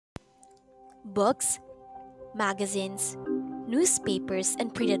Books, magazines, newspapers,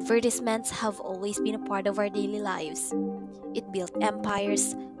 and print advertisements have always been a part of our daily lives. It built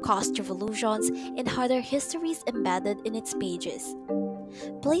empires, caused revolutions, and had our histories embedded in its pages.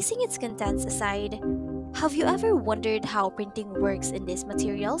 Placing its contents aside, have you ever wondered how printing works in these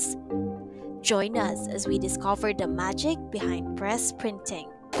materials? Join us as we discover the magic behind press printing.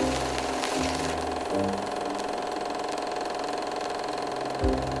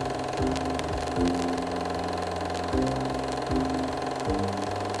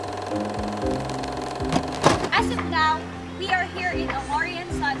 As of now, we are here in Omori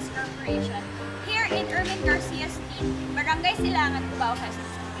and Sons Corporation, here in Ermin Garcia Street, Barangay Silangan, Cubao, Quezon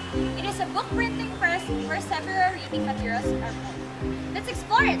City. It is a book printing press where several reading materials are made. Let's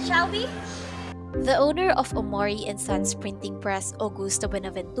explore it, shall we? The owner of Omori and Sons Printing Press, Augusto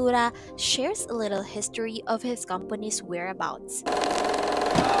Buenaventura, shares a little history of his company's whereabouts.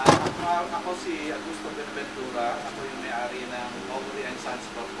 Ako si Augusto Buenaventura. Ako yung may-ari ng Omori and Sons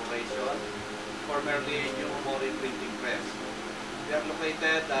Corporation, formerly yung Omori Printing Press. We are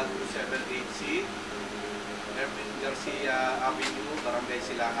located at 278C, Ermin Garcia Avenue, Barangay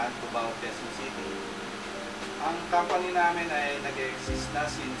Silangan, Cubao, Quezon City. Ang company namin ay nag-exist na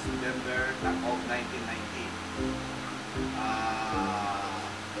since November of 1990.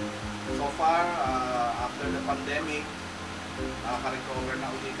 So far, after the pandemic, nakaka-recover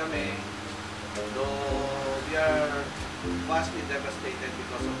na uli kami. Though we are vastly devastated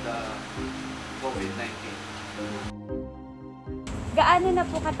because of the COVID-19. Gaano na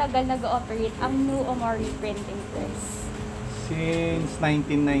po katagal nag-ooperate ang new Omori Printing Press? Since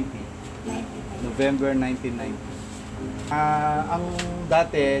 1990. November 1990. Ang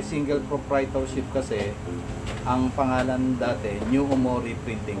dati, single proprietorship kasi, ang pangalan dati, New Omori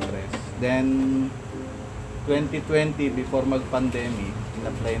Printing Press. Then, 2020, before mag-pandemic,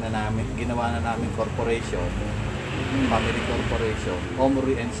 in-apply na namin, ginawa na namin corporation, family corporation,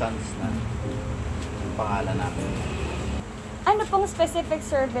 Omori and Sons na ang pangalan namin. Ano pong specific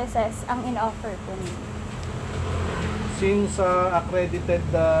services ang in-offer po niyo? Since accredited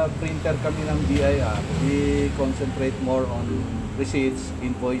printer kami ng BIR, we concentrate more on receipts,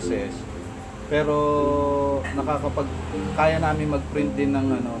 invoices. Pero kaya namin mag-print din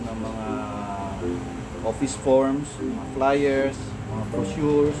ng ng mga office forms, mga flyers, mga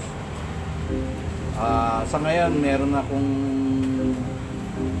brochures. Sa ngayon, meron akong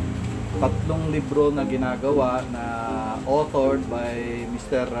 3 libro na ginagawa na authored by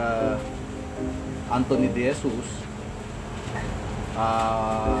Mr. Anthony De Jesus.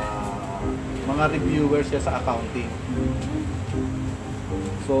 Mga reviewers siya sa accounting.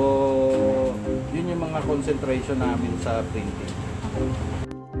 So, yun yung mga concentration namin sa printing.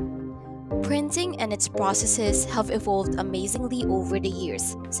 Printing and its processes have evolved amazingly over the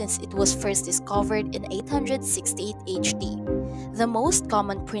years since it was first discovered in 868 HD. The most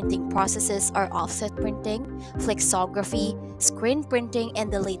common printing processes are offset printing, flexography, screen printing,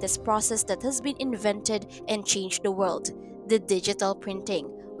 and the latest process that has been invented and changed the world, the digital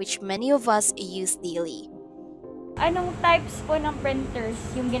printing, which many of us use daily. Anong types po ng printers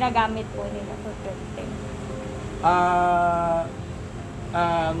yung ginagamit po nila for printing?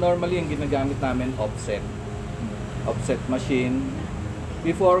 Normally, yung ginagamit namin offset machine.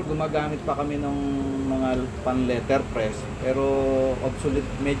 Before, gumagamit pa kami ng mga pan-letter press, pero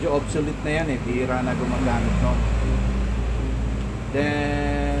medyo obsolete na yan bihira na gumagamit nun.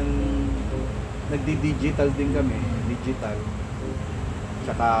 Then, nagdi-digital din kami,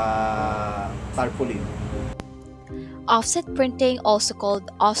 tsaka tarpaulin. Offset printing, also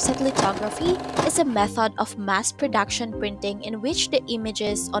called offset lithography, is a method of mass production printing in which the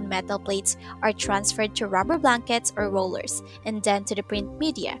images on metal plates are transferred to rubber blankets or rollers and then to the print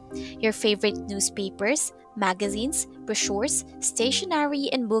media. Your favorite newspapers, magazines, brochures, stationery,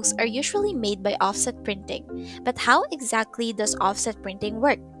 and books are usually made by offset printing. But how exactly does offset printing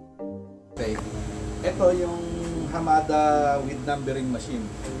work? Okay. Ito yung Hamada with numbering machine.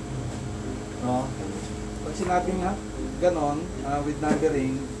 No? Pag sinabi nga ganon, with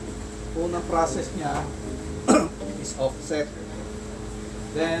numbering, unang process niya is offset.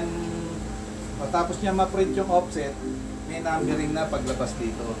 Then, matapos niya ma-print yung offset, may numbering na paglabas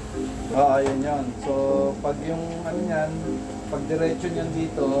dito. Ayun yan. So, pag yung pag diretso niyan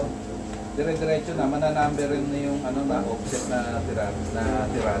dito, dire-diretso na, mananumberin na yung offset na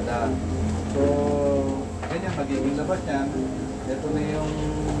tirada. So, ganyan, magiging labas yan. Ito na yung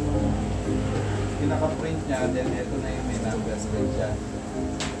pinaka-print niya, then ito na yung may numbers din siya.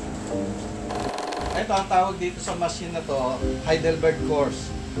 Ito ang tawag dito sa machine na to, Heidelberg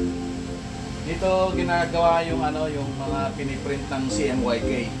course. Dito ginagawa yung yung mga piniprint ng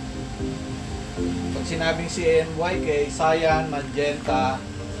CMYK. Pag sinabing CMYK, cyan, magenta,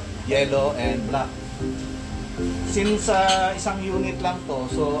 yellow, and black. Since isang unit lang to,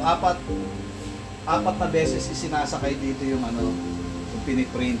 so apat na beses isinasakay dito yung yung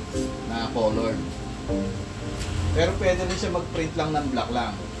piniprint na colored. Pero pwede rin siya mag-print lang ng black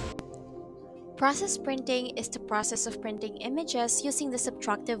lang. Process printing is the process of printing images using the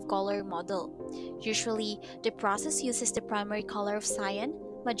subtractive color model. Usually, the process uses the primary color of cyan,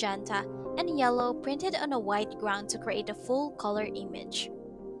 magenta, and yellow printed on a white ground to create a full color image.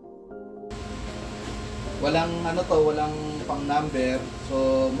 Walang walang pang number.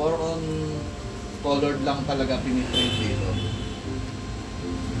 So more on colored lang talaga piniprint dito.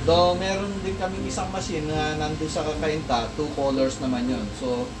 Though meron din kaming isang machine na nandun sa kakainta, 2 colors naman yun.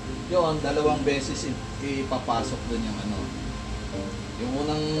 So yun, dalawang beses ipapasok dun yung yung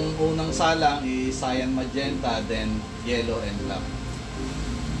unang salang is cyan, magenta, then yellow and black.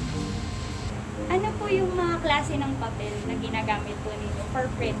 Ano po yung mga klase ng papel na ginagamit po ninyo for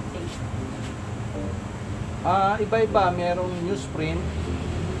printing? Iba-iba. Merong newsprint,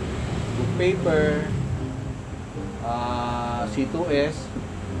 book paper, C2S,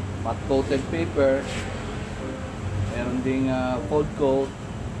 matte coated paper, meron ding fold coat,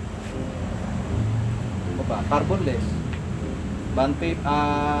 carbonless, bond paper,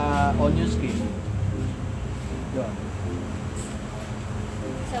 onion skin. Yun.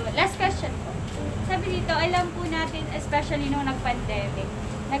 So, last question po. Sabi dito, alam po natin, especially nung nag-pandemic,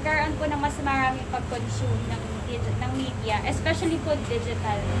 nagkaroon po ng mas maraming pag-consume ng media, especially po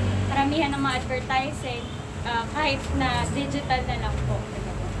digital. Karamihan ng mga advertising, kahit na digital na lang po.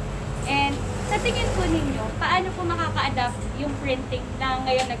 And sa tingin po ninyo, paano po makaka-adapt yung printing na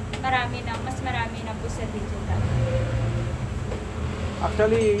ngayon mas marami na po sa digital?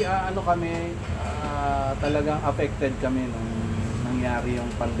 Actually, kami, talagang affected kami nung nangyari yung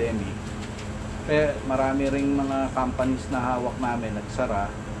pandemic. Kaya marami ring mga companies na hawak namin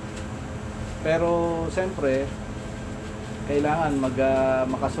nagsara. Pero siyempre, kailangan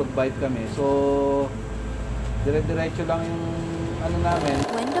makasurvive kami. So, dire-diretso lang yung namin.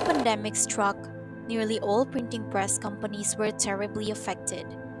 When the pandemic struck, nearly all printing press companies were terribly affected,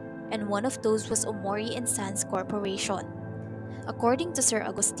 and one of those was Omori and Sons Corporation. According to Sir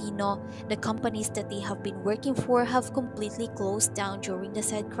Agostino, the companies that they have been working for have completely closed down during the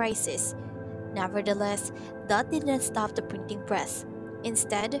said crisis. Nevertheless, that didn't stop the printing press.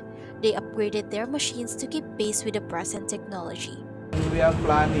 Instead, they upgraded their machines to keep pace with the present technology. We are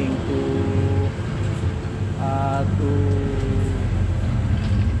planning to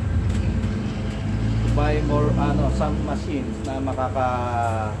buy more some machines na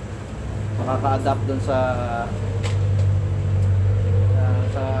makaka-adapt dun sa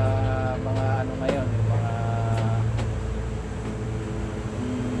mga ngayon, yung mga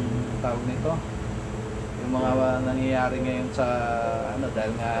tawag nito, yung mga nangyayari ngayon sa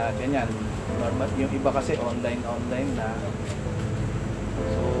dahil nga ganyan, normal, yung iba kasi online na.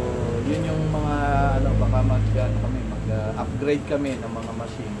 So yun yung mga baka mag-upgrade kami ng mga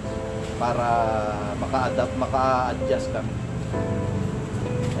machines para maka-adjust kami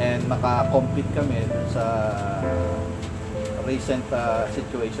and maka-compete kami dun sa recent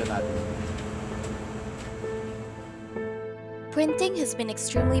situation natin. Printing has been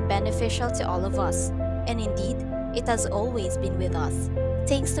extremely beneficial to all of us, and indeed, it has always been with us.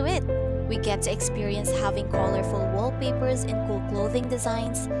 Thanks to it, we get to experience having colorful wallpapers and cool clothing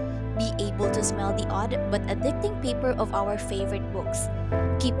designs, be able to smell the odd but addicting paper of our favorite books,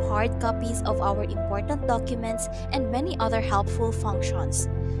 keep hard copies of our important documents, and many other helpful functions.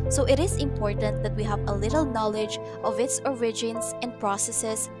 So it is important that we have a little knowledge of its origins and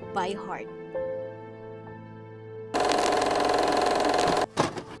processes by heart.